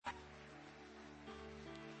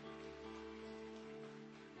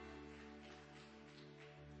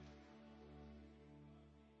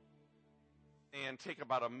and take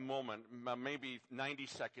about a moment, maybe 90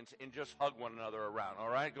 seconds, and just hug one another around, all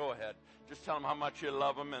right? Go ahead. Just tell them how much you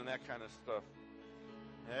love them and that kind of stuff.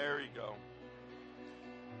 There you go.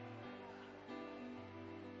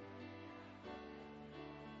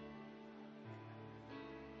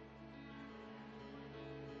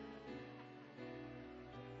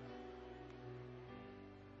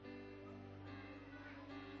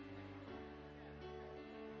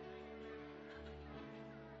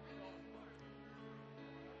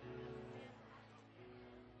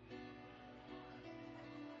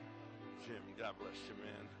 Jim, God bless you,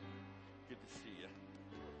 man. Good to see you.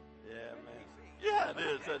 Yeah, man. Yeah, it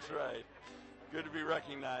is. That's right. Good to be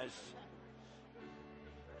recognized.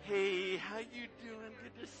 Hey, how you doing?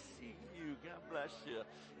 Good to see you. God bless you.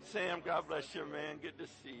 Sam, God bless you, man. Good to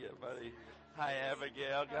see you, buddy. Hi,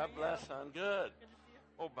 Abigail. God bless, son. Good.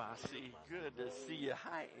 Oh, Bossy. Good to see you.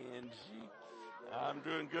 Hi, Angie. I'm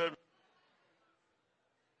doing good.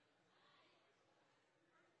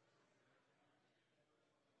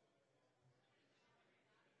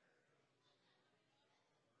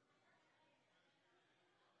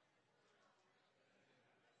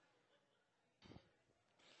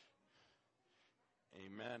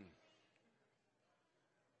 Amen.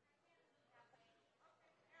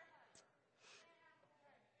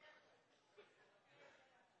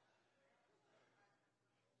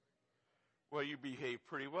 Well, you behaved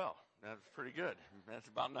pretty well. That's pretty good. That's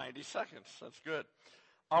about 90 seconds. That's good.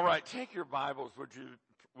 All right, take your Bibles, would you,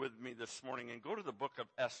 with me this morning, and go to the book of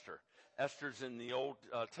Esther. Esther's in the Old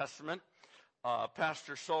Testament.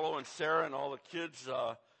 Pastor Solo and Sarah and all the kids,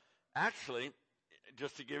 actually,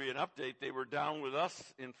 just to give you an update, they were down with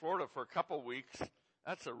us in Florida for a couple weeks.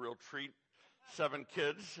 That's a real treat. 7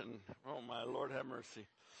 kids, and oh my Lord have mercy.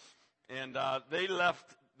 And they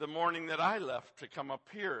left the morning that I left to come up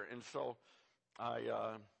here, and so I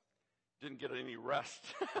didn't get any rest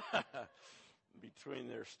between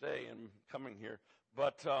their stay and coming here.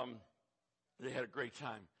 But they had a great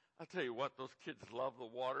time. I'll tell you what, those kids love the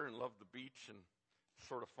water and love the beach, and it's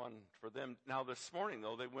sort of fun for them. Now this morning,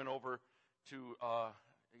 though, they went over to,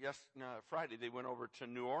 Friday, they went over to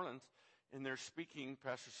New Orleans, and they're speaking.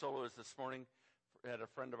 Pastor Solo is this morning at a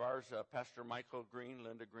friend of ours, Pastor Michael Green,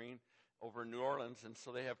 Linda Green, over in New Orleans, and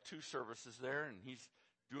so they have 2 services there, and he's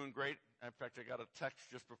doing great. In fact, I got a text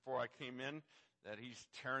just before I came in that he's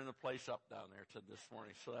tearing the place up down there this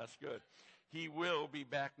morning, so that's good. He will be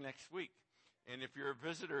back next week, and if you're a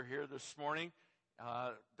visitor here this morning,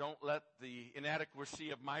 don't let the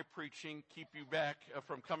inadequacy of my preaching keep you back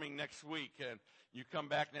from coming next week. And you come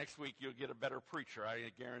back next week, you'll get a better preacher,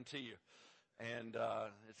 I guarantee you. And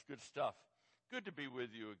it's good stuff. Good to be with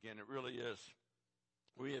you again. It really is.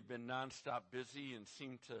 We have been nonstop busy and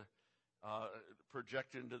seem to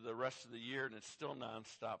project into the rest of the year, and it's still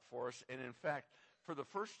nonstop for us. And in fact, for the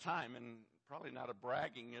first time, and probably not a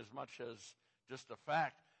bragging as much as just a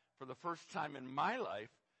fact, for the first time in my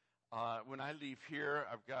life, when I leave here,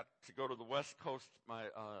 I've got to go to the West Coast. My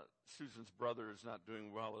Susan's brother is not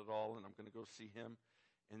doing well at all, and I'm going to go see him.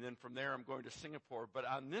 And then from there, I'm going to Singapore. But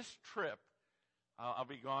on this trip, I'll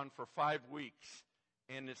be gone for 5 weeks,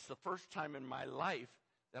 and it's the first time in my life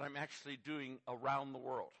that I'm actually doing around the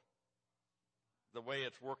world. The way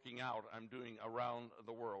it's working out, I'm doing around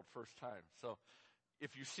the world, first time. So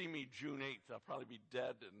if you see me June 8th, I'll probably be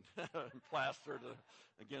dead and plastered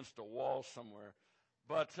against a wall somewhere.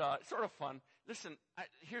 But it's sort of fun. Listen,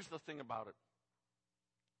 here's the thing about it.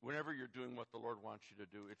 Whenever you're doing what the Lord wants you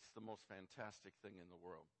to do, it's the most fantastic thing in the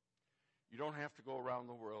world. You don't have to go around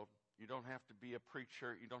the world. You don't have to be a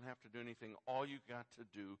preacher. You don't have to do anything. All you got to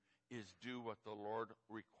do is do what the Lord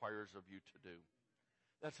requires of you to do.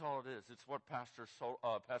 That's all it is. It's what Pastor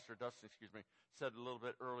Dustin, said a little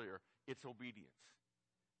bit earlier. It's obedience.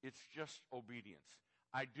 It's just obedience.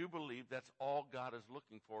 I do believe that's all God is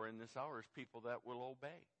looking for in this hour is people that will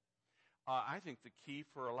obey. I think the key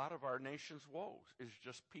for a lot of our nation's woes is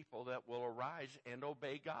just people that will arise and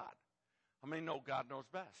obey God. How many know God knows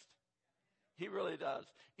best? He really does.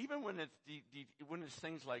 Even when it's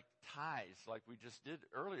things like tithes, like we just did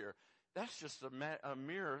earlier, that's just a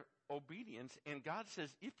mere obedience. And God says,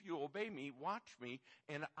 if you obey me, watch me,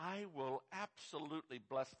 and I will absolutely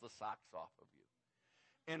bless the socks off of you.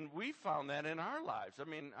 And we found that in our lives. I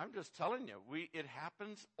mean, I'm just telling you, it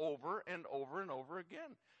happens over and over and over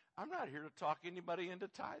again. I'm not here to talk anybody into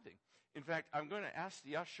tithing. In fact, I'm going to ask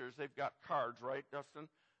the ushers, they've got cards, right, Dustin?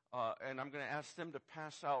 And I'm going to ask them to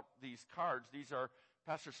pass out these cards. These are,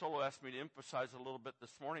 Pastor Solo asked me to emphasize a little bit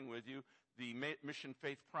this morning with you, the Mission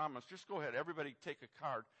Faith Promise. Just go ahead, everybody take a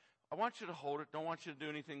card. I want you to hold it. Don't want you to do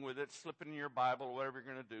anything with it. Slip it in your Bible or whatever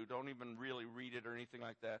you're going to do. Don't even really read it or anything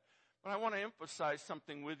like that. But I want to emphasize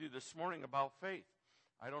something with you this morning about faith.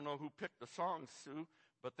 I don't know who picked the song, Sue,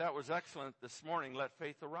 but that was excellent this morning, Let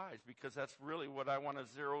Faith Arise, because that's really what I want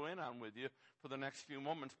to zero in on with you for the next few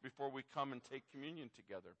moments before we come and take communion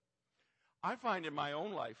together. I find in my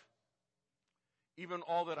own life, even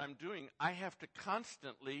all that I'm doing, I have to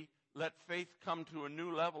constantly let faith come to a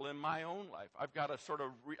new level in my own life. I've got to sort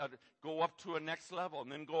of go up to a next level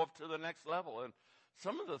and then go up to the next level. And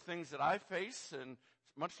some of the things that I face, and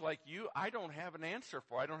much like you, I don't have an answer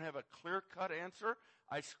for. I don't have a clear-cut answer.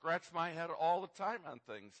 I scratch my head all the time on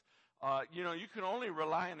things. You can only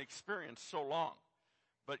rely on experience so long.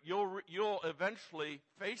 But you'll eventually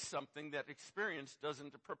face something that experience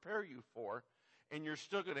doesn't prepare you for, and you're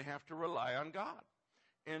still going to have to rely on God.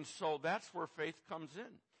 And so that's where faith comes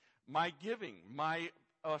in. My giving, my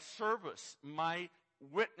service, my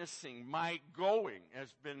witnessing, my going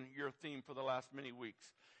has been your theme for the last many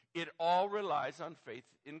weeks. It all relies on faith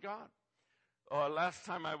in God. Last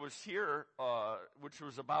time I was here, which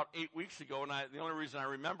was about 8 weeks ago, and the only reason I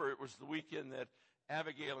remember it was the weekend that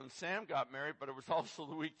Abigail and Sam got married, but it was also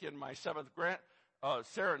the weekend my Sarah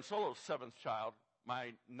and Solo's seventh child,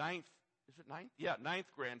 my ninth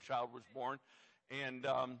grandchild was born, and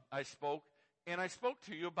I spoke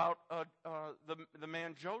to you about the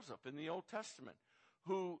man Joseph in the Old Testament,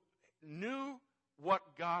 who knew what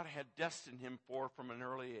God had destined him for from an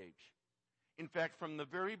early age. In fact, from the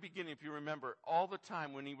very beginning, if you remember, all the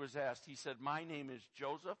time when he was asked, he said, "My name is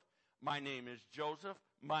Joseph. My name is Joseph.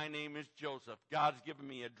 My name is Joseph. God's given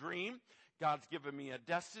me a dream. God's given me a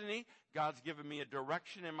destiny. God's given me a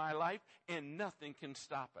direction in my life, and nothing can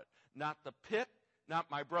stop it. Not the pit,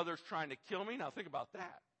 not my brothers trying to kill me." Now think about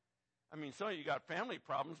that. I mean, some of you got family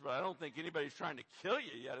problems, but I don't think anybody's trying to kill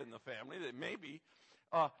you yet in the family. They may be.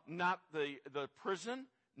 Not the prison,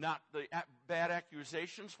 not the bad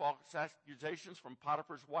accusations, false accusations from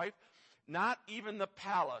Potiphar's wife. Not even the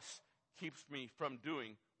palace keeps me from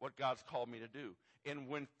doing what God's called me to do. And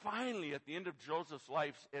when finally, at the end of Joseph's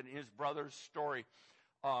life and his brother's story,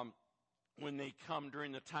 when they come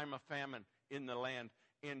during the time of famine in the land,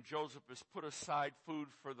 and Joseph has put aside food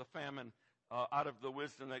for the famine out of the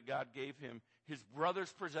wisdom that God gave him, his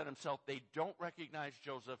brothers present himself. They don't recognize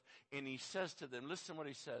Joseph, and he says to them, listen what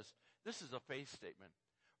he says. This is a faith statement.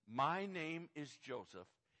 "My name is Joseph,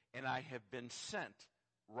 and I have been sent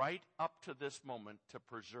right up to this moment to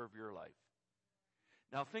preserve your life."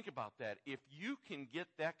 Now think about that. If you can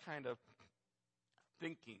get that kind of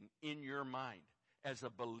thinking in your mind as a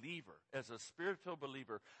believer, as a spiritual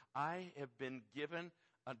believer, I have been given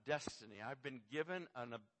a destiny. I've been given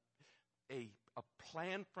a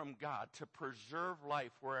plan from God to preserve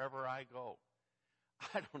life wherever I go.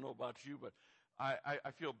 I don't know about you, but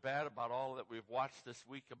I feel bad about all that we've watched this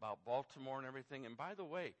week about Baltimore and everything. And by the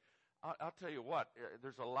way, I'll tell you what,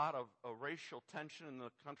 there's a lot of racial tension in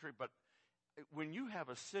the country, but when you have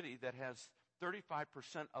a city that has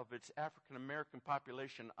 35% of its African-American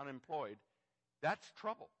population unemployed, that's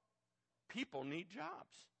trouble. People need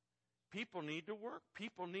jobs. People need to work.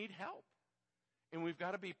 People need help. And we've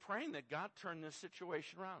got to be praying that God turn this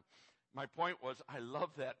situation around. My point was, I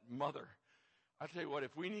love that mother. I'll tell you what,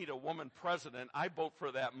 if we need a woman president, I vote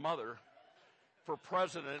for that mother for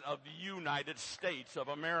president of the United States of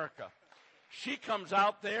America. She comes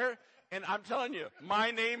out there, and I'm telling you,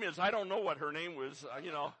 my name is, I don't know what her name was,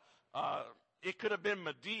 it could have been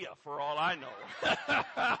Medea for all I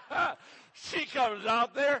know. She comes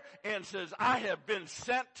out there and says, "I have been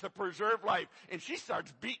sent to preserve life." And she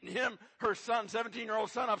starts beating her son,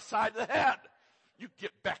 17-year-old son, upside the head. "You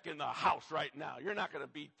get back in the house right now. You're not going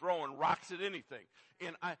to be throwing rocks at anything."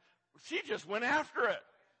 And she just went after it.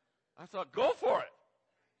 I thought, go for it.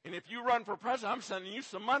 And if you run for president, I'm sending you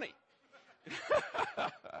some money.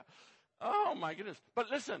 Oh, my goodness. But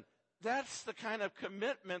listen, that's the kind of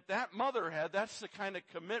commitment that mother had. That's the kind of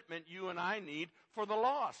commitment you and I need for the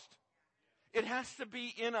lost. It has to be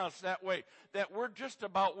in us that way, that we're just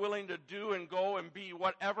about willing to do and go and be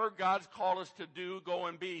whatever God's called us to do, go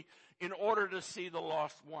and be, in order to see the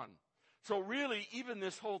lost one. So really, even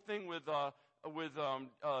this whole thing with Joel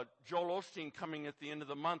Osteen coming at the end of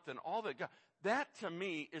the month and all that to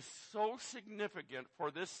me is so significant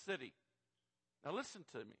for this city. Now listen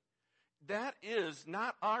to me. That is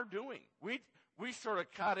not our doing. We sort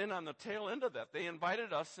of caught in on the tail end of that. They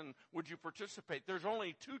invited us, and would you participate? There's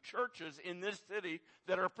only 2 churches in this city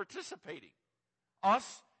that are participating.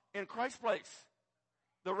 Us and Christ Place.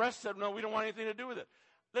 The rest said, no, we don't want anything to do with it.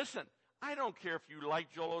 Listen, I don't care if you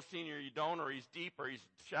like Joel Osteen or you don't, or he's deep or he's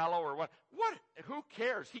shallow or what. Who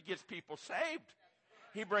cares? He gets people saved.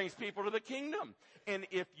 He brings people to the kingdom. And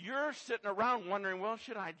if you're sitting around wondering, well,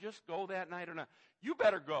 should I just go that night or not? You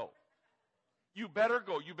better go. You better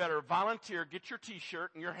go. You better volunteer, get your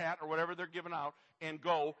T-shirt and your hat or whatever they're giving out, and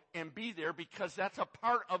go and be there, because that's a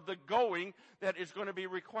part of the going that is going to be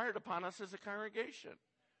required upon us as a congregation.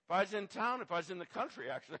 If I was in town, if I was in the country,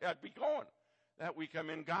 actually, I'd be going. That week I'm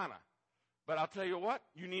in Ghana. But I'll tell you what,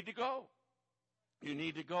 you need to go. You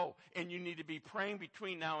need to go. And you need to be praying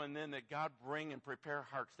between now and then that God bring and prepare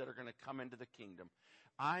hearts that are going to come into the kingdom.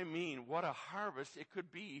 I mean, what a harvest it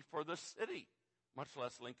could be for the city, much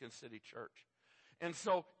less Lincoln City Church. And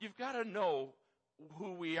so you've got to know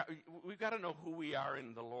who we are. We've got to know who we are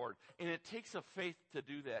in the Lord. And it takes a faith to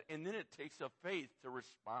do that. And then it takes a faith to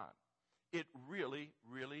respond. It really,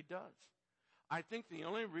 really does. I think the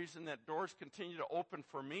only reason that doors continue to open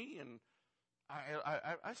for me, and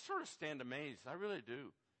I sort of stand amazed, I really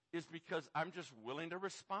do, is because I'm just willing to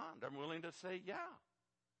respond. I'm willing to say, yeah.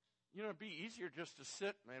 You know, it'd be easier just to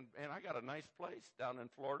sit, and I got a nice place down in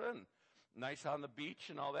Florida, and nice on the beach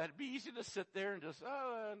and all that. It'd be easy to sit there and just,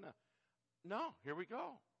 no, here we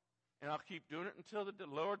go. And I'll keep doing it until the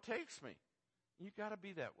Lord takes me. You got to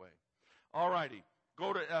be that way. All righty,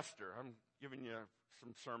 go to Esther. I'm giving you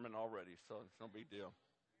some sermon already, so it's no big deal.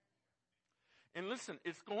 And listen,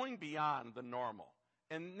 it's going beyond the normal.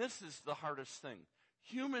 And this is the hardest thing.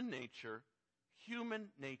 Human nature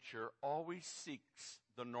always seeks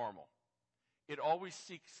the normal. It always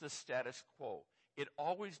seeks the status quo. It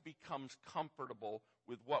always becomes comfortable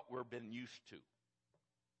with what we've been used to.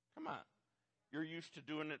 Come on. You're used to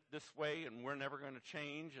doing it this way, and we're never going to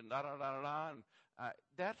change, and da-da-da-da-da. And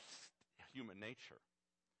that's human nature.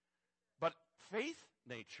 But faith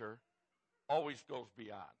nature always goes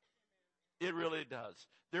beyond. It really does.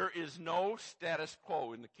 There is no status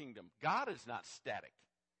quo in the kingdom. God is not static.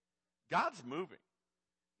 God's moving.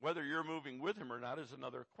 Whether you're moving with him or not is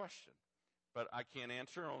another question. But I can't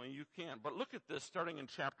answer, only you can. But look at this, starting in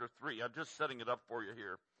chapter 3. I'm just setting it up for you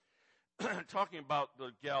here. Talking about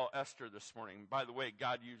the gal Esther this morning. By the way,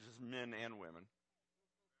 God uses men and women.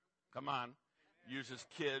 Come on. Uses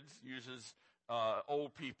kids, uses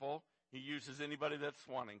old people. He uses anybody that's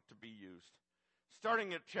wanting to be used.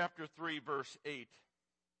 Starting at chapter 3, verse 8.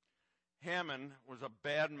 Haman was a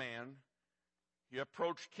bad man. He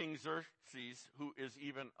approached King Xerxes, who is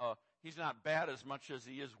he's not bad as much as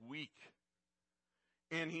he is weak.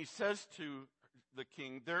 And he says to the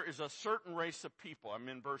king, there is a certain race of people, I'm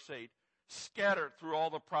in verse 8, scattered through all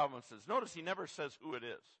the provinces. Notice he never says who it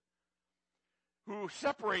is. Who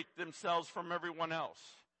separate themselves from everyone else.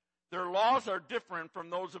 Their laws are different from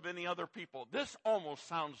those of any other people. This almost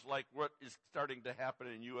sounds like what is starting to happen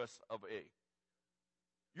in U.S. of A.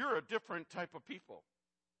 You're a different type of people.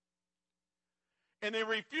 And they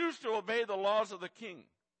refuse to obey the laws of the king.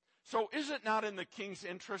 So is it not in the king's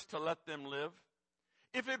interest to let them live?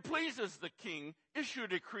 If it pleases the king, issue a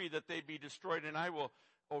decree that they be destroyed, and I will,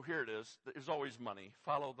 here it is. There's always money.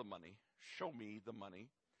 Follow the money. Show me the money.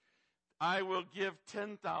 I will give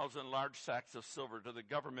 10,000 large sacks of silver to the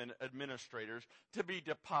government administrators to be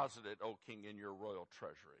deposited, O king, in your royal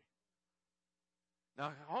treasury.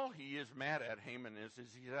 Now, all he is mad at, Haman, is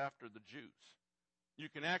he's after the Jews. You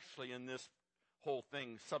can actually, in this whole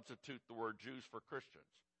thing, substitute the word Jews for Christians.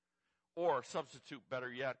 Or substitute,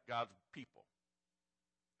 better yet, God's people.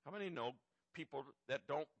 How many know people that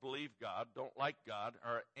don't believe God, don't like God,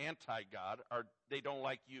 are anti-God, they don't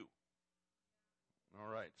like you?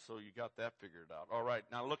 All right, so you got that figured out. All right,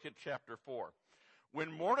 now look at chapter 4.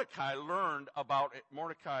 When Mordecai learned about it,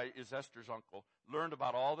 Mordecai is Esther's uncle, learned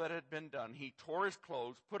about all that had been done, he tore his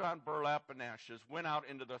clothes, put on burlap and ashes, went out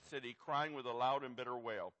into the city, crying with a loud and bitter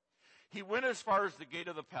wail. He went as far as the gate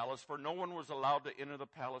of the palace, for no one was allowed to enter the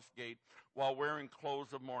palace gate while wearing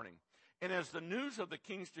clothes of mourning. And as the news of the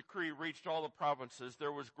king's decree reached all the provinces,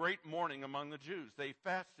 there was great mourning among the Jews. They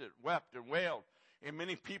fasted, wept, and wailed, and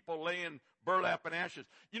many people lay in burlap and ashes.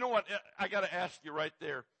 You know what? I got to ask you right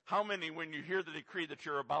there, how many, when you hear the decree that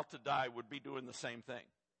you're about to die, would be doing the same thing?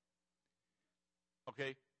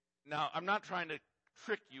 Okay? Now, I'm not trying to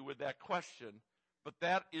trick you with that question, but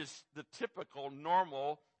that is the typical,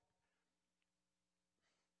 normal,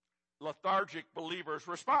 lethargic believer's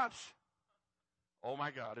response. Oh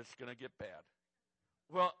my God, it's going to get bad.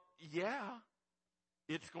 Well, yeah,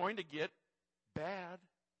 it's going to get bad.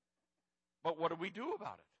 But what do we do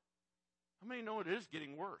about it? How many know it is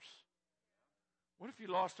getting worse? What if you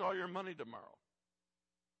lost all your money tomorrow?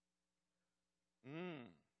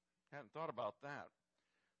 Hadn't thought about that.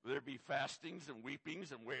 Will there be fastings and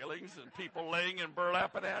weepings and wailings and people laying in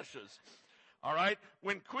burlap and ashes? All right?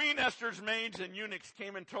 When Queen Esther's maids and eunuchs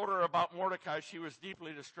came and told her about Mordecai, she was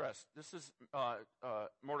deeply distressed. This is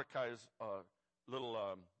Mordecai's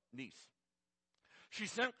little niece. She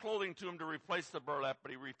sent clothing to him to replace the burlap, but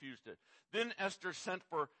he refused it. Then Esther sent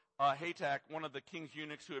for Hatak, one of the king's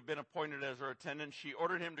eunuchs who had been appointed as her attendant. She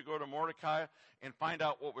ordered him to go to Mordecai and find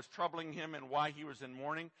out what was troubling him and why he was in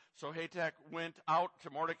mourning. So Hatak went out to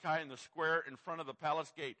Mordecai in the square in front of the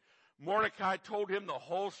palace gate. Mordecai told him the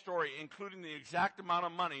whole story, including the exact amount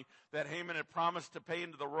of money that Haman had promised to pay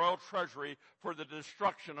into the royal treasury for the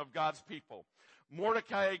destruction of God's people.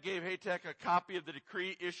 Mordecai gave Hatak a copy of the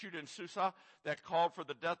decree issued in Susa that called for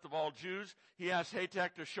the death of all Jews. He asked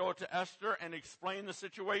Hatak to show it to Esther and explain the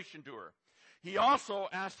situation to her. He also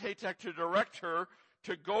asked Hatak to direct her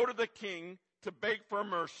to go to the king to beg for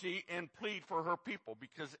mercy and plead for her people,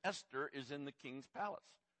 because Esther is in the king's palace.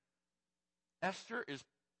 Esther is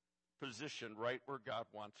positioned right where God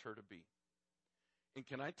wants her to be. And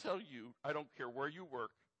can I tell you, I don't care where you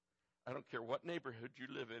work, I don't care what neighborhood you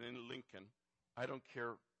live in Lincoln, I don't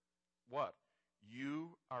care what,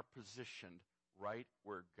 you are positioned right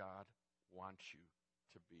where God wants you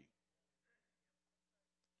to be.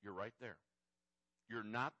 You're right there. You're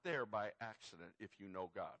not there by accident if you know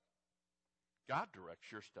God. God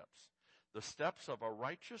directs your steps. The steps of a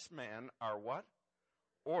righteous man are what?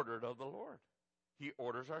 Ordered of the Lord. He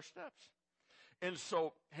orders our steps. And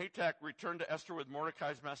so Hatak returned to Esther with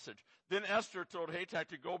Mordecai's message. Then Esther told Hatak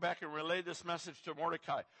to go back and relay this message to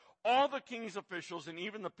Mordecai. All the king's officials and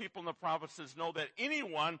even the people in the provinces know that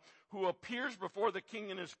anyone who appears before the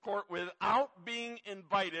king in his court without being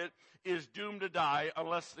invited is doomed to die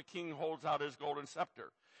unless the king holds out his golden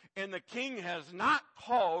scepter. And the king has not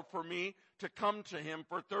called for me to come to him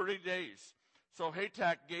for 30 days. So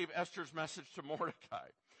Hatak gave Esther's message to Mordecai.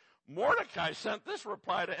 Mordecai sent this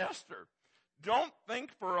reply to Esther. Don't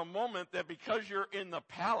think for a moment that because you're in the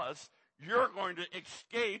palace, you're going to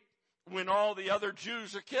escape when all the other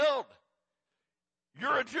Jews are killed.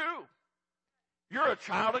 You're a Jew. You're a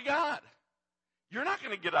child of God. You're not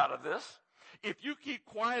going to get out of this. If you keep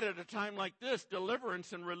quiet at a time like this,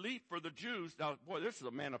 deliverance and relief for the Jews, now, boy, this is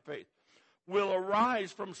a man of faith, will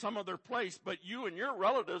arise from some other place, but you and your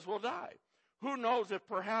relatives will die. Who knows if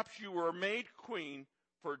perhaps you were made queen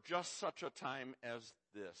for just such a time as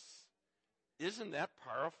this. Isn't that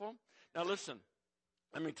powerful? Now listen,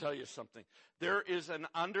 let me tell you something. There is an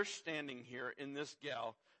understanding here in this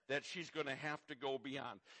gal that she's going to have to go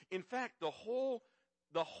beyond. In fact, the whole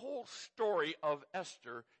story of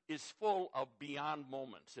Esther is full of beyond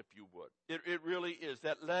moments, if you would. It really is.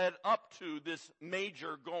 That led up to this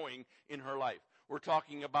major going in her life. We're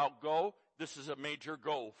talking about go. This is a major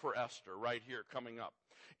go for Esther right here coming up.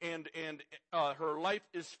 And her life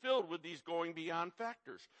is filled with these going beyond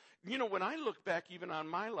factors. You know, when I look back even on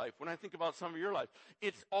my life, when I think about some of your life,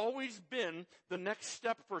 it's always been the next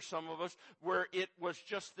step for some of us where it was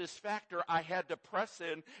just this factor. I had to press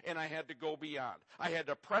in and I had to go beyond. I had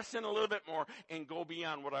to press in a little bit more and go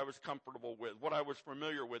beyond what I was comfortable with, what I was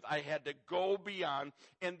familiar with. I had to go beyond,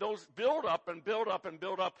 and those build up and build up and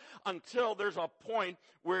build up until there's a point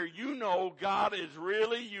where you know God is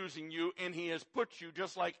really using you, and he has put you,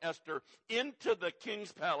 just like Esther, into the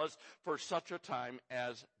king's palace for such a time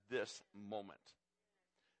as this moment.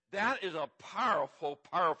 That is a powerful,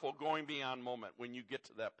 powerful going beyond moment when you get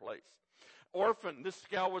to that place. Orphan. This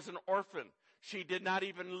gal was an orphan. She did not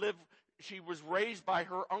even live. She was raised by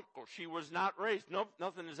her uncle. She was not raised.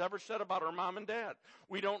 Nothing is ever said about her mom and dad.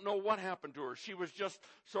 We don't know what happened to her. She was just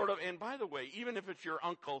sort of, and by the way, even if it's your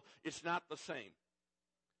uncle, it's not the same.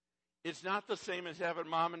 It's not the same as having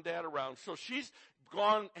mom and dad around. So she's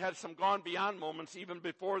had some gone beyond moments even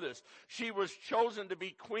before this. She was chosen to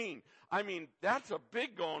be queen. I mean, that's a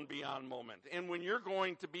big going beyond moment. And when you're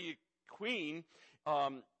going to be queen,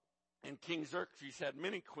 and King Xerxes had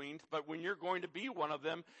many queens, but when you're going to be one of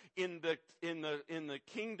them in the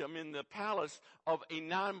kingdom, in the palace of a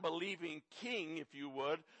non-believing king, if you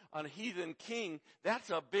would, a heathen king, that's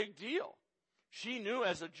a big deal. She knew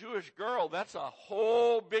as a Jewish girl, that's a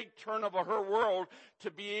whole big turn of her world to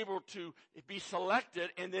be able to be selected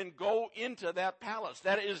and then go into that palace.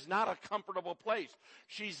 That is not a comfortable place.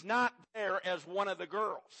 She's not there as one of the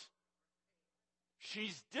girls.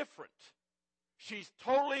 She's different. She's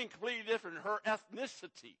totally and completely different. Her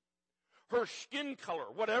ethnicity, her skin color,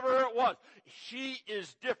 whatever it was, she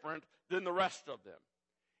is different than the rest of them.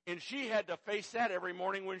 And she had to face that every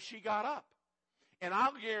morning when she got up. And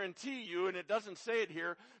I'll guarantee you, and it doesn't say it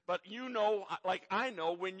here, but you know, like I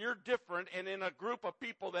know, when you're different and in a group of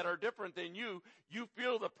people that are different than you, you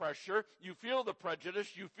feel the pressure, you feel the prejudice,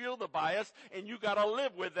 you feel the bias, and you got to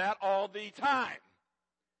live with that all the time.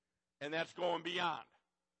 And that's going beyond.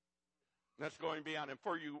 That's going beyond. And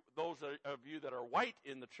for you, those of you that are white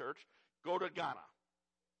in the church, go to Ghana.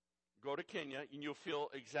 Go to Kenya, and you'll feel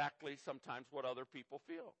exactly sometimes what other people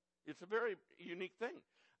feel. It's a very unique thing.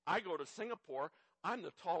 I go to Singapore, I'm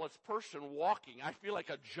the tallest person walking. I feel like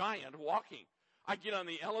a giant walking. I get on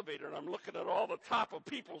the elevator, and I'm looking at all the top of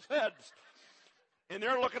people's heads. And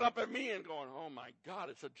they're looking up at me and going, oh, my God,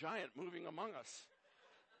 it's a giant moving among us.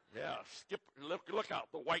 Yeah, look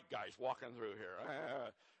out, the white guy's walking through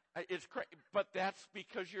here. It's crazy, but that's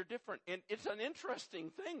because you're different. And it's an interesting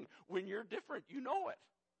thing. When you're different, you know it.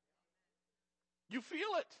 You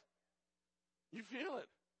feel it. You feel it.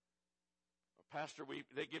 Pastor,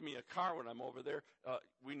 they give me a car when I'm over there.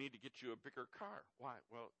 We need to get you a bigger car. Why?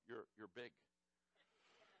 Well, you're big.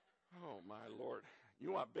 Oh, my Lord.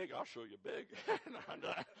 You want big? I'll show you big.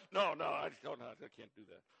 No, I can't do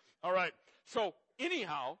that. All right. So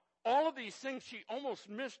anyhow, all of these things, she almost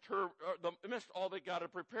missed all that God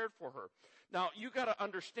had prepared for her. Now, you got to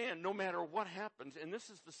understand, no matter what happens, and this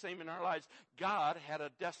is the same in our lives, God had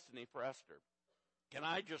a destiny for Esther. Can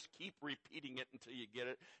I just keep repeating it until you get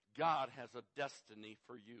it? God has a destiny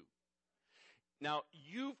for you. Now,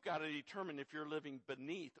 you've got to determine if you're living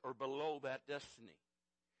beneath or below that destiny.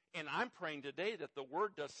 And I'm praying today that the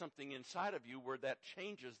Word does something inside of you where that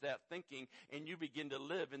changes that thinking and you begin to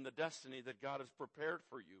live in the destiny that God has prepared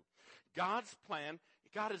for you. God's plan,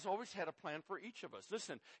 God has always had a plan for each of us.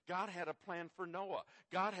 Listen, God had a plan for Noah.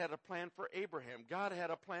 God had a plan for Abraham. God had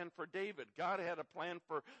a plan for David. God had a plan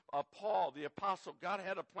for Paul, the apostle. God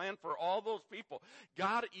had a plan for all those people.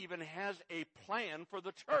 God even has a plan for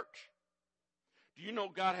the church. Do you know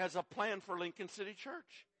God has a plan for Lincoln City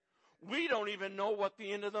Church? We don't even know what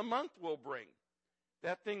the end of the month will bring.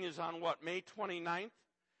 That thing is on May 29th?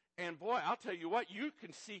 And boy, I'll tell you what,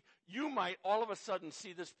 you might all of a sudden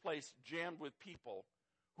see this place jammed with people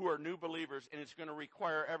who are new believers, and it's going to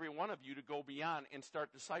require every one of you to go beyond and start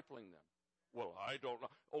discipling them. Well, I don't know.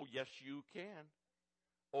 Oh, yes, you can.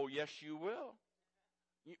 Oh, yes, you will.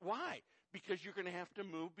 Why? Because you're going to have to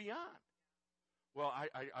move beyond. Well,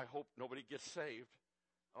 I hope nobody gets saved.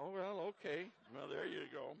 Oh, well, okay. Well, there you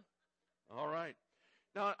go. All right.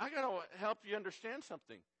 Now, I got to help you understand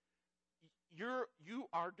something. You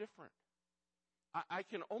are different. I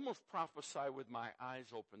can almost prophesy with my eyes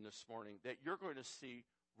open this morning that you're going to see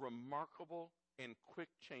remarkable and quick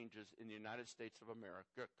changes in the United States of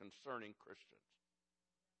America concerning Christians.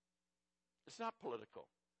 It's not political.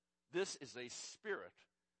 This is a spirit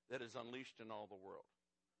that is unleashed in all the world.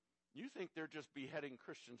 You think they're just beheading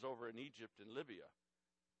Christians over in Egypt and Libya.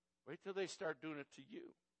 Wait till they start doing it to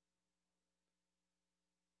you.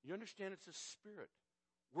 You understand it's a spirit.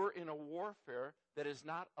 We're in a warfare that is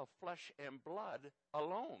not of flesh and blood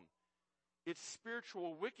alone. It's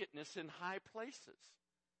spiritual wickedness in high places.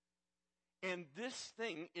 And this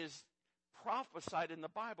thing is prophesied in the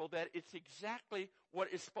Bible that it's exactly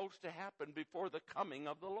what is supposed to happen before the coming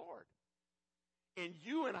of the Lord. And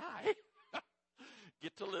you and I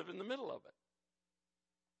get to live in the middle of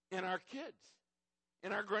it. And our kids.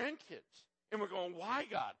 And our grandkids. And we're going, why,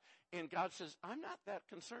 God? And God says, I'm not that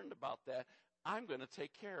concerned about that. I'm going to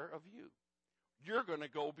take care of you. You're going to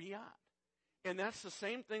go beyond. And that's the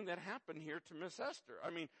same thing that happened here to Miss Esther.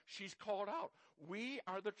 I mean, she's called out. We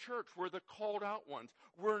are the church. We're the called out ones.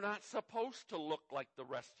 We're not supposed to look like the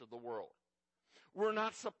rest of the world. We're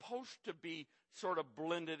not supposed to be sort of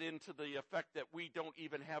blended into the effect that we don't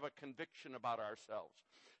even have a conviction about ourselves.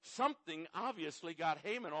 Something obviously got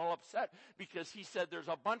Haman all upset because he said there's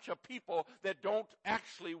a bunch of people that don't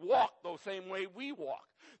actually walk the same way we walk.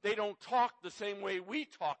 They don't talk the same way we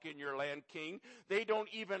talk in your land, King. They don't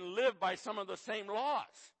even live by some of the same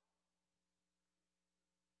laws.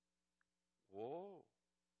 Whoa.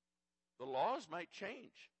 The laws might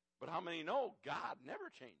change, but how many know God never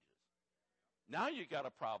changes? Now you got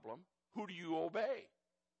a problem. Who do you obey?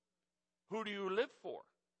 Who do you live for?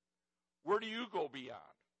 Where do you go beyond?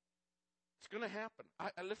 It's going to happen.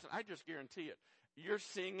 Listen, I just guarantee it. You're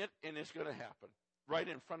seeing it, and it's going to happen right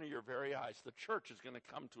in front of your very eyes. The church is going to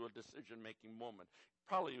come to a decision-making moment,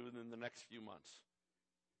 probably within the next few months.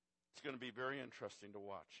 It's going to be very interesting to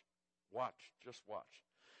watch. Just watch.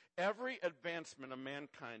 Every advancement of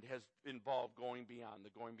mankind has involved going beyond, the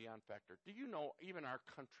going beyond factor. Do you know even our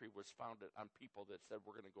country was founded on people that said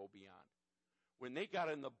we're going to go beyond? When they got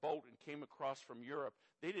in the boat and came across from Europe,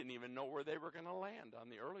 they didn't even know where they were going to land on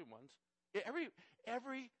the early ones.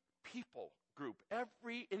 Every people group,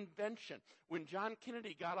 every invention. When John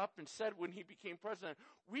Kennedy got up and said when he became president,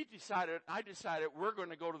 I decided we're going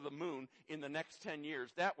to go to the moon in the next 10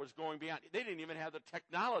 years. That was going beyond. They didn't even have the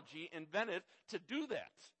technology invented to do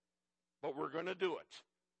that. But we're going to do it.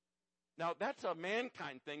 Now, that's a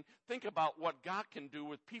mankind thing. Think about what God can do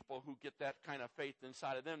with people who get that kind of faith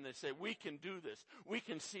inside of them. They say, we can do this. We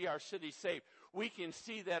can see our city saved. We can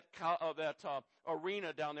see that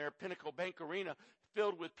arena down there, Pinnacle Bank Arena,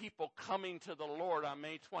 filled with people coming to the Lord on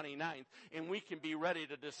May 29th, and we can be ready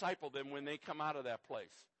to disciple them when they come out of that place.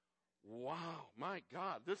 Wow, my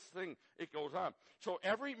God, this thing, it goes on. So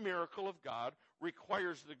every miracle of God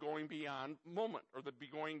requires the going beyond moment, or the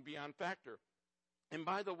going beyond factor. And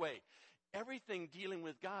by the way, everything dealing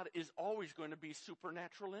with God is always going to be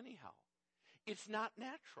supernatural anyhow. It's not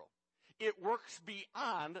natural. It works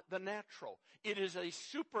beyond the natural. It is a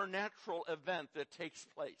supernatural event that takes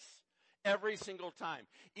place every single time.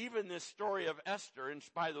 Even this story of Esther, and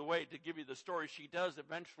by the way, to give you the story, she does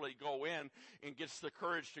eventually go in and gets the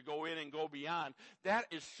courage to go in and go beyond. That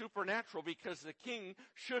is supernatural because the king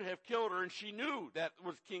should have killed her, and she knew that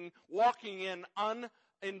was king walking in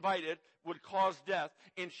uninvited would cause death,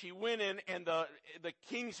 and she went in, and the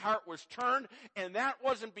king's heart was turned, and that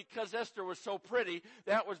wasn't because Esther was so pretty.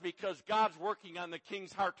 That was because God's working on the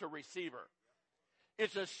king's heart to receive her.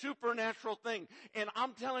 It's a supernatural thing. And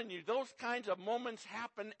I'm telling you, those kinds of moments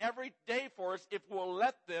happen every day for us if we'll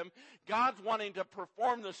let them. God's wanting to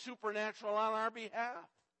perform the supernatural on our behalf.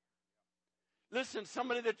 Listen,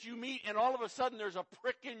 somebody that you meet, and all of a sudden there's a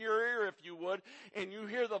prick in your ear, if you would, and you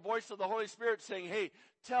hear the voice of the Holy Spirit saying, hey,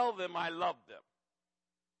 tell them I love them.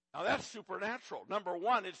 Now, that's supernatural. Number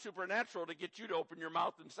one, it's supernatural to get you to open your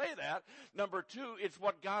mouth and say that. Number two, it's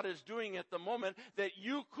what God is doing at the moment that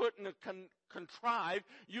you couldn't have contrived.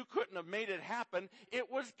 You couldn't have made it happen.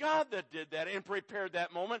 It was God that did that and prepared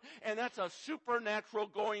that moment, and that's a supernatural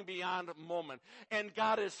going beyond moment. And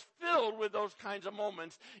God is filled with those kinds of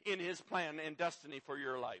moments in his plan and destiny for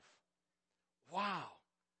your life. Wow.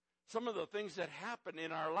 Some of the things that happen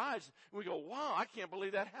in our lives, we go, wow, I can't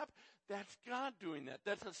believe that happened. That's God doing that.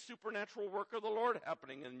 That's a supernatural work of the Lord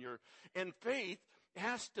happening in your, and faith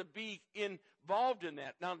has to be involved in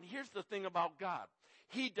that. Now, here's the thing about God.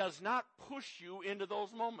 He does not push you into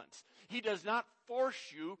those moments. He does not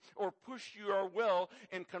force you or push your will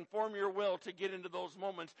and conform your will to get into those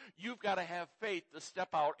moments. You've got to have faith to step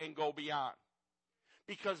out and go beyond.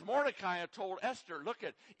 Because Mordecai had told Esther, look,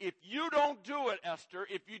 if you don't do it, Esther,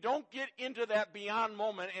 if you don't get into that beyond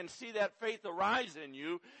moment and see that faith arise in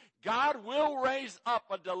you, God will raise up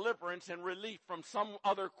a deliverance and relief from some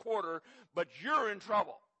other quarter, but you're in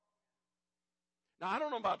trouble. Now, I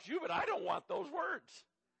don't know about you, but I don't want those words.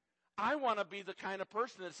 I want to be the kind of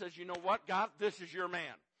person that says, you know what, God, this is your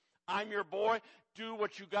man. I'm your boy. Do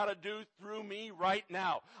what you got to do through me right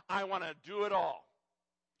now. I want to do it all.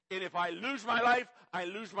 And if I lose my life, I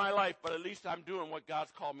lose my life, but at least I'm doing what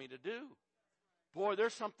God's called me to do. Boy,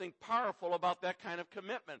 there's something powerful about that kind of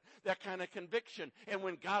commitment, that kind of conviction. And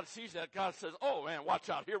when God sees that, God says, oh, man, watch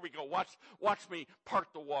out. Here we go. Watch me part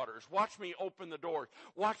the waters. Watch me open the doors.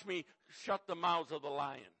 Watch me shut the mouths of the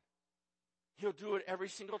lion. He'll do it every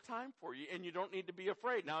single time for you, and you don't need to be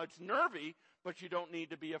afraid. Now, it's nervy, but you don't need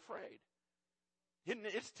to be afraid. It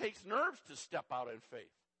takes nerves to step out in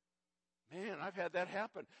faith. Man, I've had that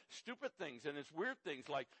happen. Stupid things, and it's weird things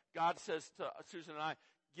like God says to Susan and I,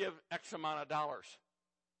 give X amount of dollars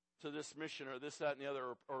to this mission or this, that, and the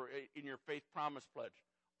other, or in your faith promise pledge.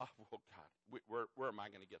 Oh, well, God, where am I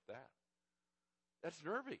going to get that? That's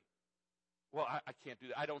nervy. Well, I can't do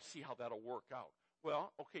that. I don't see how that'll work out.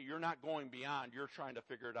 Well, okay, you're not going beyond. You're trying to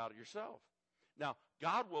figure it out yourself. Now,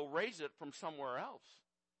 God will raise it from somewhere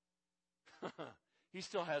else. He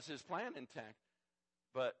still has his plan intact,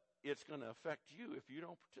 but it's going to affect you if you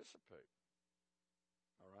don't participate.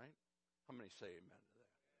 All right? How many say amen to that?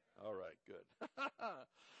 All right, good.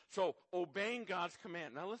 So, obeying God's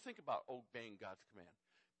command. Now, let's think about obeying God's command.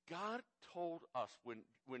 God told us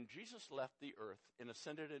when Jesus left the earth and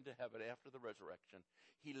ascended into heaven after the resurrection,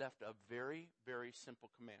 he left a very, very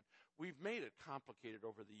simple command. We've made it complicated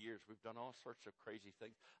over the years. We've done all sorts of crazy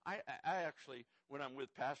things. I actually, when I'm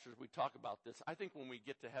with pastors, we talk about this. I think when we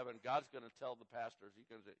get to heaven, God's going to tell the pastors,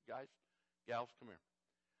 he's going to say, guys, gals, come here.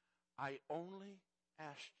 I only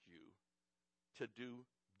asked you to do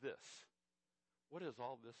this. What is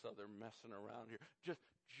all this other messing around here?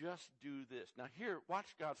 Just do this. Now here,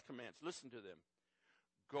 watch God's commands. Listen to them.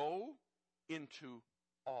 Go into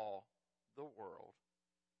all the world.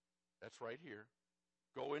 That's right here.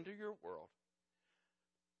 Go into your world.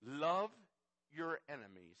 Love your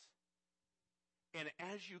enemies. And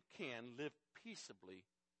as you can, live peaceably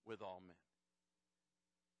with all men.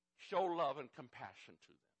 Show love and compassion to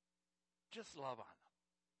them. Just love on them.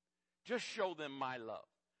 Just show them my love.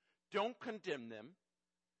 Don't condemn them.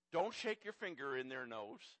 Don't shake your finger in their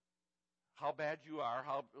nose. How bad you are.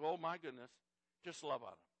 Oh, my goodness. Just love on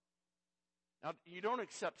them. Now, you don't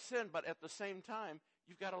accept sin, but at the same time,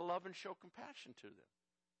 you've got to love and show compassion to them.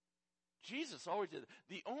 Jesus always did.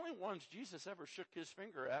 The only ones Jesus ever shook his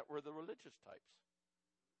finger at were the religious types.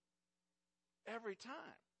 Every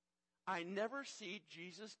time. I never see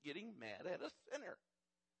Jesus getting mad at a sinner.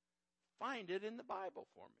 Find it in the Bible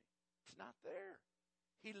for me. It's not there.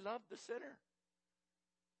 He loved the sinner.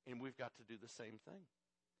 And we've got to do the same thing.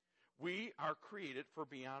 We are created for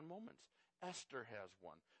beyond moments. Esther has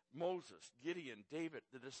one. Moses, Gideon, David,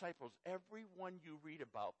 the disciples, everyone you read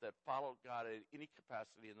about that followed God in any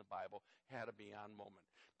capacity in the Bible had a beyond moment.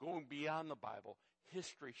 Going beyond the Bible,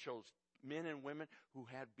 history shows men and women who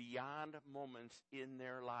had beyond moments in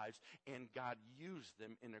their lives, and God used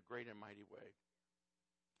them in a great and mighty way.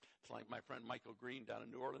 It's like my friend Michael Green down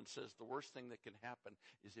in New Orleans says, the worst thing that can happen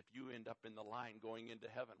is if you end up in the line going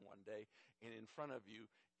into heaven one day, and in front of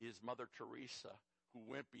you is Mother Teresa, who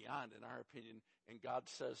went beyond, in our opinion, and God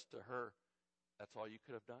says to her, that's all you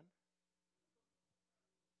could have done?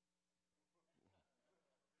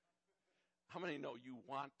 How many know you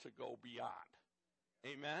want to go beyond?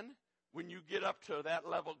 Amen? When you get up to that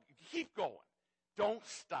level, keep going. Don't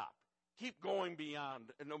stop. Keep going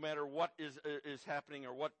beyond, no matter what is happening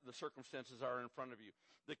or what the circumstances are in front of you.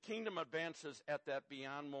 The kingdom advances at that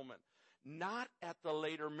beyond moment, not at the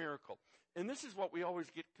later miracle. And this is what we always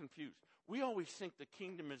get confused. We always think the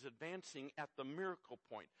kingdom is advancing at the miracle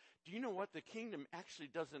point. Do you know what? The kingdom actually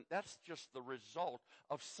doesn't. That's just the result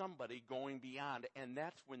of somebody going beyond, and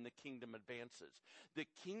that's when the kingdom advances. The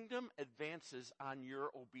kingdom advances on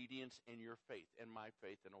your obedience and your faith, and my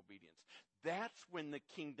faith and obedience. That's when the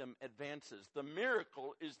kingdom advances. The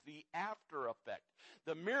miracle is the after effect.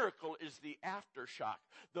 The miracle is the aftershock.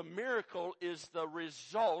 The miracle is the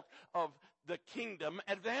result of the kingdom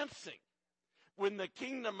advancing. When the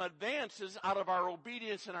kingdom advances out of our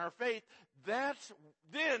obedience and our faith, that's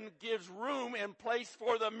then gives room and place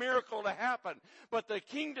for the miracle to happen. But the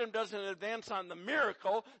kingdom doesn't advance on the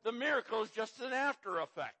miracle. The miracle is just an after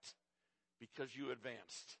effect because you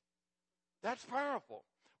advanced. That's powerful.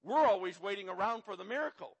 We're always waiting around for the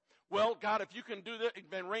miracle. Well, God, if you can do that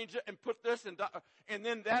and arrange it and put this and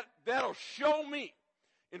then that'll show me.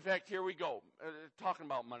 In fact, here we go. Talking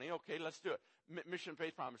about money. Okay, let's do it. Mission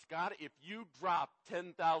Faith Promise. God, if you drop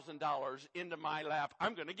 $10,000 into my lap,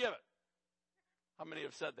 I'm going to give it. How many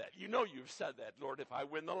have said that? You know you've said that. Lord, if I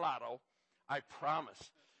win the lotto, I promise.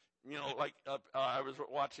 You know, like I was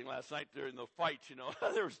watching last night during the fights, you know,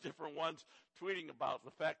 there was different ones tweeting about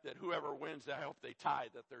the fact that whoever wins, I hope they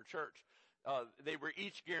tithe at their church. They were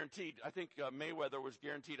each guaranteed. I think Mayweather was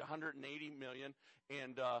guaranteed $180 million,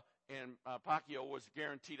 and Pacquiao was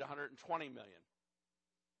guaranteed $120 million.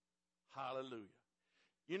 Hallelujah.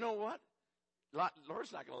 You know what?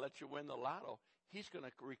 Lord's not going to let you win the lotto. He's going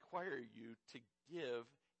to require you to give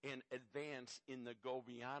and advance in the go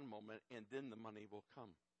beyond moment, and then the money will come.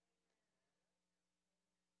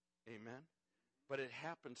 Amen? But it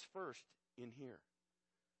happens first in here,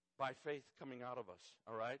 by faith coming out of us,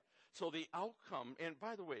 all right? So the outcome, and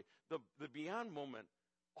by the way, the beyond moment,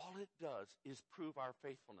 all it does is prove our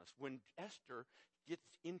faithfulness. When Esther gets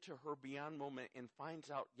into her beyond moment and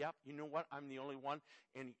finds out, yep, you know what, I'm the only one,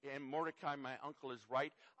 and Mordecai, my uncle, is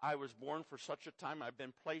right. I was born for such a time. I've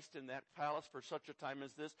been placed in that palace for such a time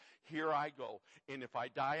as this. Here I go, and if I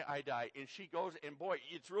die, I die. And she goes, and boy,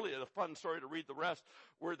 it's really a fun story to read the rest,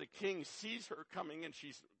 where the king sees her coming, and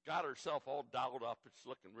she's got herself all dolled up. It's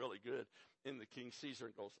looking really good. And the king sees her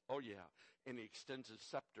and goes, oh yeah, and he extends his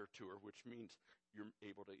scepter to her, which means you're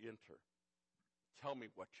able to enter. Tell me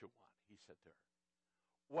what you want, he said to her.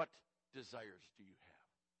 What desires do you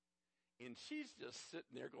have? And she's just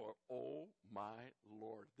sitting there going, oh my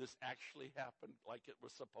Lord, this actually happened like it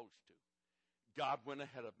was supposed to. God went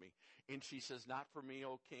ahead of me. And she says, not for me,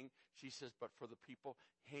 O king. She says, but for the people.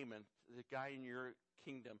 Haman, the guy in your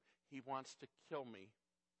kingdom, he wants to kill me.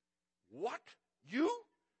 What? You?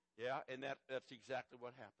 Yeah, and that's exactly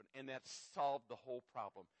what happened. And that solved the whole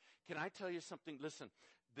problem. Can I tell you something? Listen,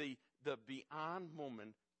 the beyond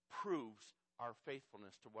moment proves our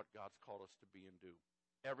faithfulness to what God's called us to be and do.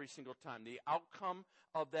 Every single time. The outcome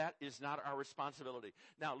of that is not our responsibility.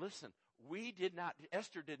 Now listen,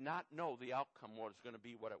 Esther did not know the outcome was going to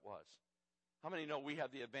be what it was. How many know we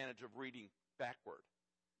have the advantage of reading backward?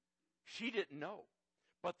 She didn't know.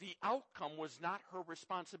 But the outcome was not her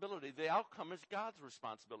responsibility. The outcome is God's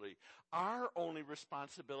responsibility. Our only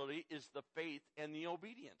responsibility is the faith and the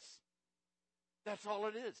obedience. That's all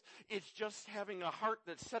it is. It's just having a heart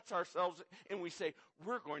that sets ourselves and we say,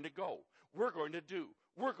 we're going to go. We're going to do.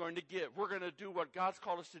 We're going to give. We're going to do what God's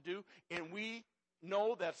called us to do. And we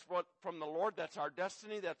know that's what from the Lord. That's our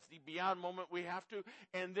destiny. That's the beyond moment we have to.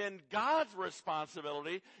 And then God's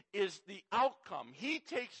responsibility is the outcome. He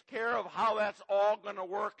takes care of how that's all going to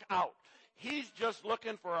work out. He's just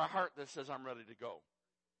looking for a heart that says, I'm ready to go.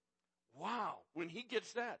 Wow, when he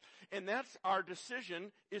gets that. And that's our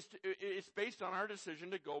decision, it's based on our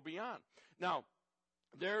decision to go beyond. Now,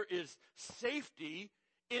 there is safety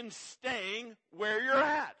in staying where you're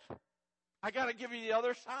at. I got to give you the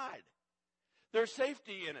other side. There's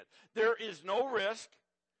safety in it. There is no risk,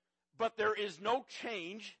 but there is no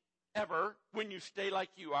change ever when you stay like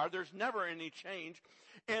you are. There's never any change.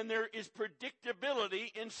 And there is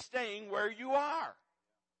predictability in staying where you are.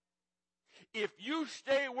 If you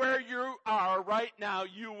stay where you are right now,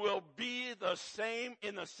 you will be the same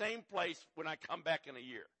in the same place when I come back in a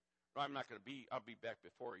year. I'm not going to be, I'll be back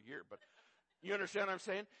before a year, but you understand what I'm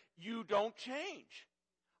saying? You don't change.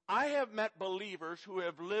 I have met believers who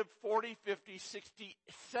have lived 40, 50, 60,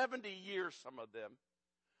 70 years, some of them,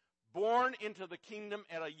 born into the kingdom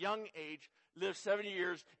at a young age, lived 70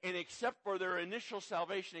 years, and except for their initial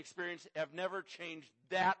salvation experience, have never changed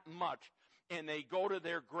that much. And they go to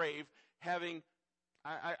their grave having,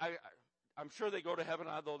 I'm sure they go to heaven,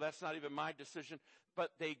 although that's not even my decision,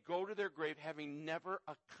 but they go to their grave having never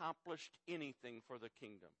accomplished anything for the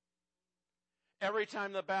kingdom. Every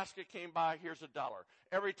time the basket came by, here's $1.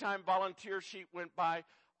 Every time volunteer sheet went by,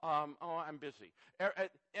 I'm busy.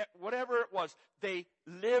 Whatever it was, they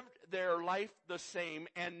lived their life the same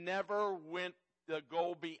and never went the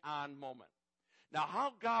go beyond moment. Now,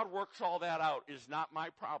 how God works all that out is not my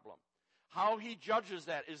problem. How he judges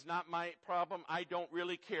that is not my problem. I don't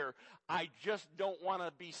really care. I just don't want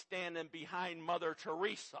to be standing behind Mother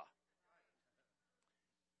Teresa.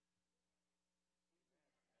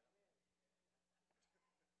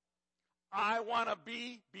 I want to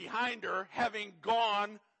be behind her, having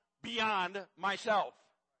gone beyond myself.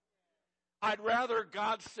 I'd rather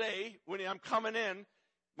God say, when I'm coming in,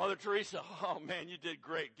 Mother Teresa, oh man, you did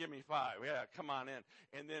great. Give me 5. Yeah, come on in.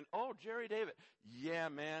 And then, oh, Jerry David, yeah,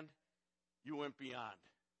 man, you went beyond.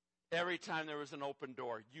 Every time there was an open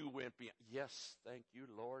door, you went beyond. Yes, thank you,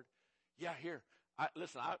 Lord. Yeah, here.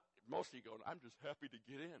 Listen, most of you go, I'm just happy to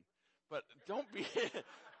get in. But don't be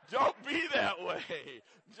that way.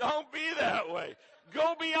 Don't be that way.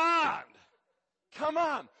 Go beyond. Come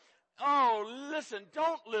on. Oh, listen,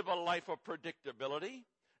 don't live a life of predictability.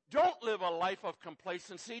 Don't live a life of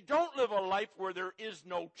complacency. Don't live a life where there is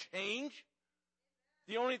no change.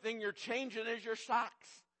 The only thing you're changing is your socks.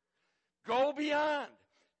 Go beyond.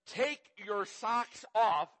 Take your socks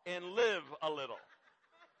off and live a little.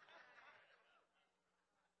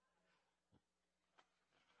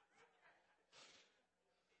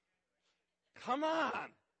 Come on.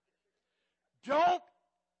 Don't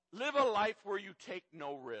live a life where you take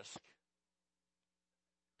no risk.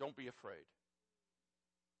 Don't be afraid.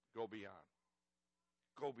 Go beyond.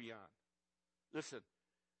 Go beyond. Listen,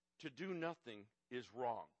 to do nothing is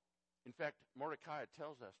wrong. In fact, Mordecai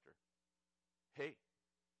tells Esther, hey,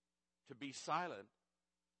 to be silent,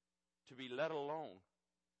 to be let alone,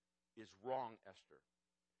 is wrong, Esther.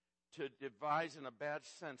 To devise in a bad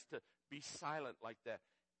sense, to be silent like that,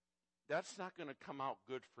 that's not going to come out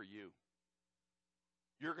good for you.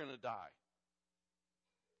 You're going to die.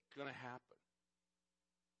 It's going to happen.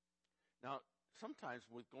 Now, sometimes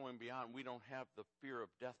with going beyond, we don't have the fear of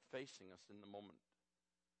death facing us in the moment.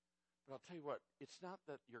 But I'll tell you what, it's not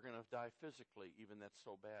that you're going to die physically, even that's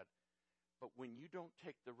so bad. But when you don't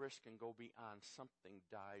take the risk and go beyond, something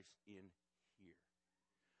dies in here.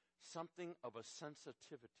 Something of a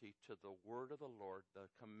sensitivity to the word of the Lord,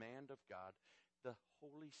 the command of God, the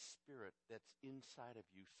Holy Spirit that's inside of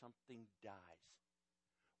you, something dies.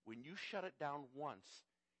 When you shut it down once,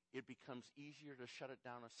 it becomes easier to shut it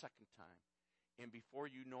down a second time. And before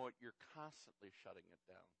you know it, you're constantly shutting it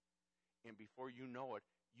down. And before you know it,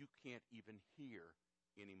 you can't even hear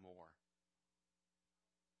anymore.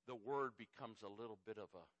 The word becomes a little bit of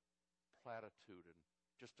a platitude and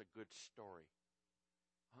just a good story.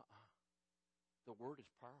 The word is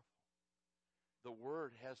powerful. The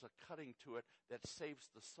word has a cutting to it that saves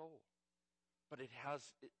the soul. But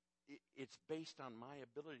it's based on my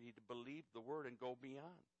ability to believe the word and go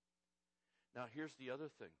beyond. Now, here's the other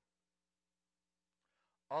thing.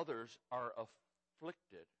 Others are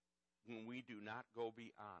afflicted when we do not go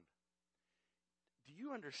beyond. Do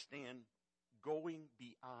you understand? Going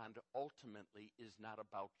beyond ultimately is not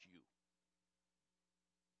about you.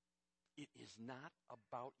 It is not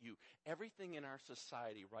about you. Everything in our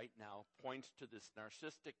society right now points to this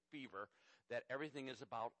narcissistic fever that everything is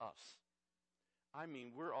about us. I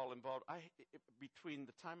mean, we're all involved. Between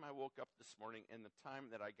the time I woke up this morning and the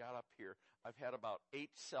time that I got up here, I've had about 8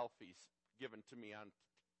 selfies given to me on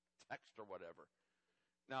text or whatever.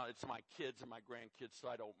 Now, it's my kids and my grandkids, so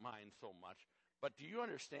I don't mind so much. But do you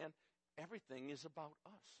understand? Everything is about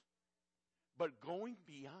us. But going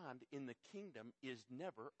beyond in the kingdom is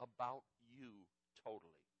never about you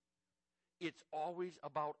totally. It's always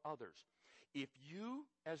about others. If you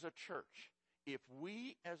as a church, if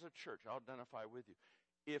we as a church, I'll identify with you,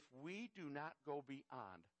 if we do not go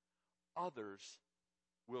beyond, others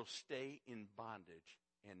will stay in bondage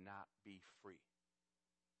and not be free.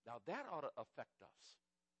 Now that ought to affect us.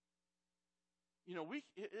 You know, we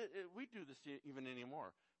do this even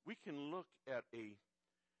anymore. We can look at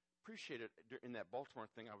appreciate it in that Baltimore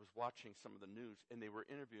thing. I was watching some of the news, and they were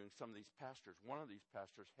interviewing some of these pastors. One of these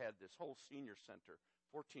pastors had this whole senior center,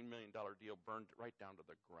 $14 million deal, burned right down to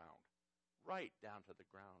the ground. Right down to the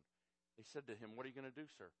ground. They said to him, "What are you going to do,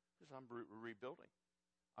 sir?" He says, "I'm rebuilding.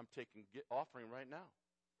 I'm taking offering right now.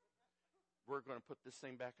 We're going to put this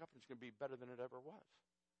thing back up, and it's going to be better than it ever was."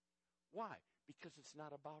 Why? Because it's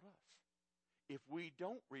not about us. If we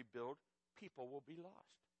don't rebuild, people will be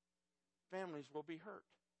lost. Families will be hurt.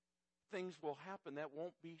 Things will happen that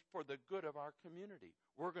won't be for the good of our community.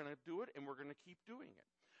 We're going to do it, and we're going to keep doing it.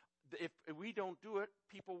 If we don't do it,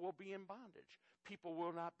 people will be in bondage. People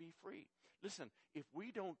will not be free. Listen, if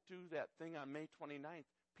we don't do that thing on May 29th,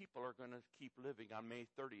 people are going to keep living on May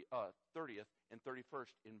 30th and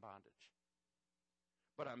 31st in bondage.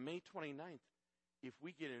 But on May 29th, if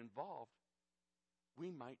we get involved, we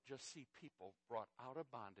might just see people brought out of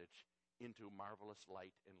bondage into marvelous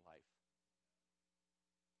light and life.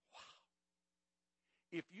 Wow.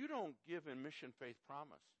 If you don't give in Mission Faith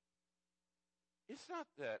Promise, it's not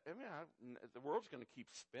that, the world's going to keep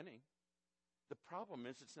spinning. The problem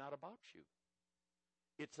is it's not about you.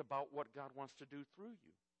 It's about what God wants to do through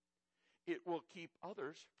you. It will keep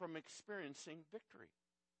others from experiencing victory.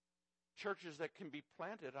 Churches that can be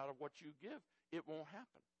planted out of what you give, it won't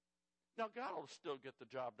happen. Now, God will still get the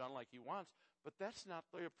job done like he wants, but that's not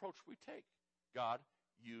the approach we take. God,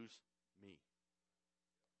 use me.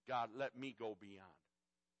 God, let me go beyond.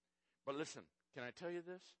 But listen, can I tell you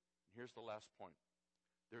this? Here's the last point.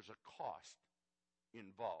 There's a cost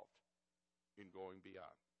involved in going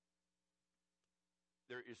beyond.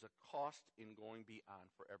 There is a cost in going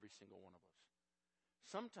beyond for every single one of us.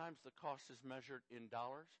 Sometimes the cost is measured in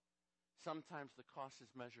dollars. Sometimes the cost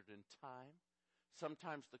is measured in time.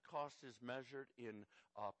 Sometimes the cost is measured in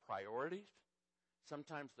priorities.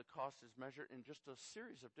 Sometimes the cost is measured in just a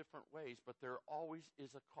series of different ways, but there always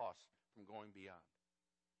is a cost from going beyond.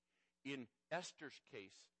 In Esther's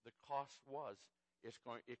case, the cost was, it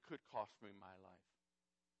could cost me my life.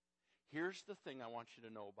 Here's the thing I want you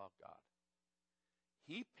to know about God.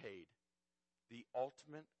 He paid the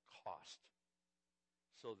ultimate cost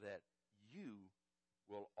so that you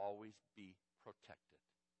will always be protected.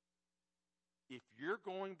 If you're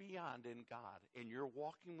going beyond in God and you're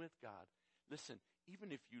walking with God, listen,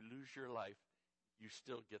 even if you lose your life, you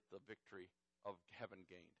still get the victory of heaven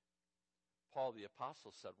gained. Paul the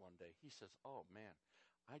Apostle said one day, he says, "Oh man,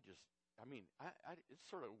 it's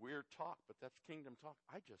sort of weird talk, but that's kingdom talk.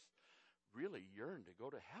 I just really yearn to go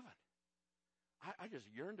to heaven. I just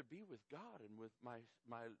yearn to be with God and with my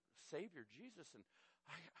Savior Jesus.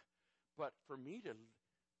 But for me to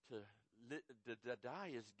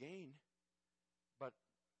die is gain. But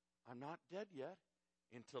I'm not dead yet,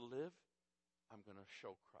 and to live, I'm going to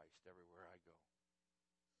show Christ everywhere I go.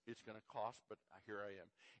 It's going to cost, but here I am.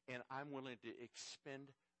 And I'm willing to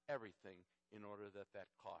expend everything in order that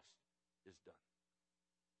cost is done."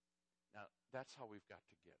 Now, that's how we've got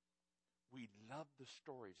to get. We love the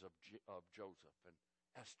stories of Joseph and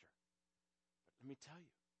Esther. But let me tell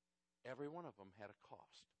you, every one of them had a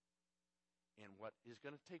cost. And what is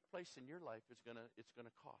going to take place in your life it's going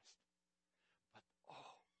to cost. But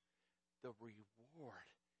the reward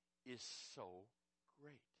is so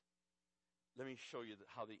great. Let me show you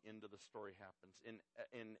how the end of the story happens.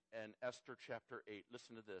 In Esther chapter 8,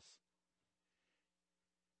 listen to this.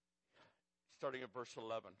 Starting at verse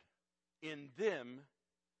 11. "In them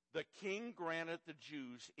the king granted the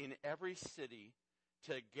Jews in every city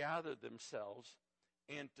to gather themselves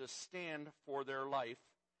and to stand for their life,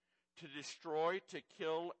 to destroy, to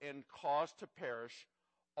kill, and cause to perish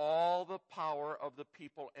all the power of the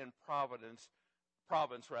people and province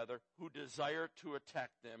who desire to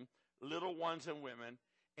attack them, little ones and women,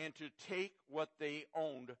 and to take what they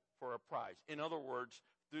owned for a prize." In other words,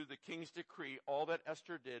 through the king's decree, all that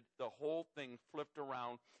Esther did, the whole thing flipped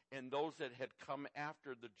around, and those that had come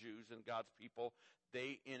after the Jews and God's people,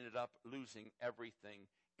 they ended up losing everything,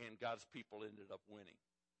 and God's people ended up winning.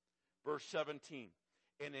 Verse 17,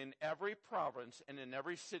 and in every province and in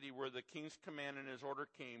every city where the king's command and his order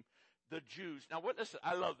came, the Jews, now listen,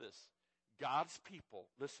 I love this. God's people,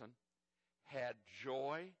 listen, had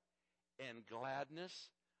joy and gladness,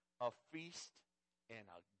 a feast, and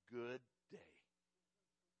a good day.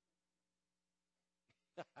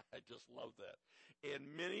 I just love that.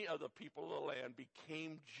 And many of the people of the land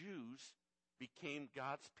became Jews, became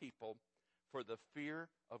God's people, for the fear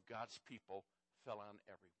of God's people fell on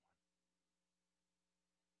everyone.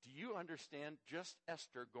 Do you understand? Just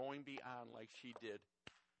Esther going beyond like she did,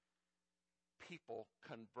 people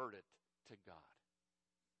converted to God.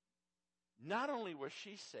 Not only was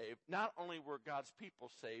she saved, not only were God's people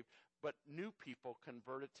saved, but new people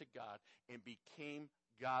converted to God and became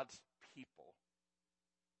God's people,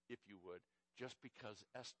 if you would, just because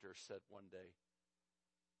Esther said one day,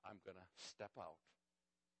 I'm going to step out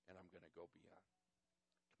and I'm going to go beyond.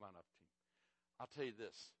 Come on up, team. I'll tell you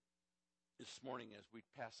this morning as we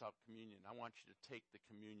pass out communion, I want you to take the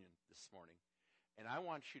communion this morning, and I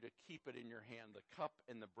want you to keep it in your hand, the cup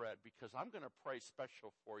and the bread, because I'm going to pray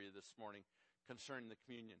special for you this morning concerning the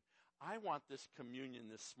communion. I want this communion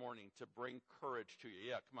this morning to bring courage to you.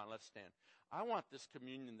 Yeah, come on, let's stand. I want this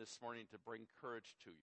communion this morning to bring courage to you.